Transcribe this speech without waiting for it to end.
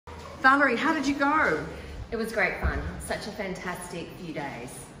Valerie, how did you go? It was great fun. Such a fantastic few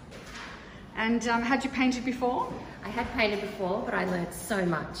days. And had you painted before? I had painted before, but I learned so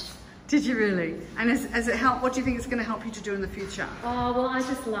much. Did you really? And has it helped? What do you think it's going to help you to do in the future? Oh, well, I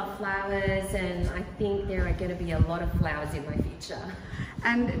just love flowers, and I think there are going to be a lot of flowers in my future.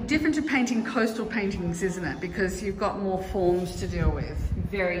 And different to painting coastal paintings, isn't it? Because you've got more forms to deal with.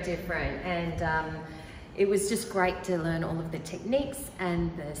 Very different. And it was just great to learn all of the techniques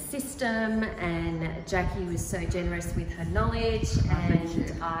and the system, and Jackie was so generous with her knowledge,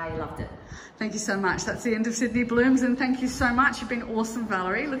 and I loved it. Thank you so much. That's the end of Sydney Blooms, and thank you so much. You've been awesome,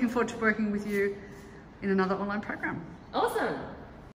 Valerie. Looking forward to working with you in another online program. Awesome.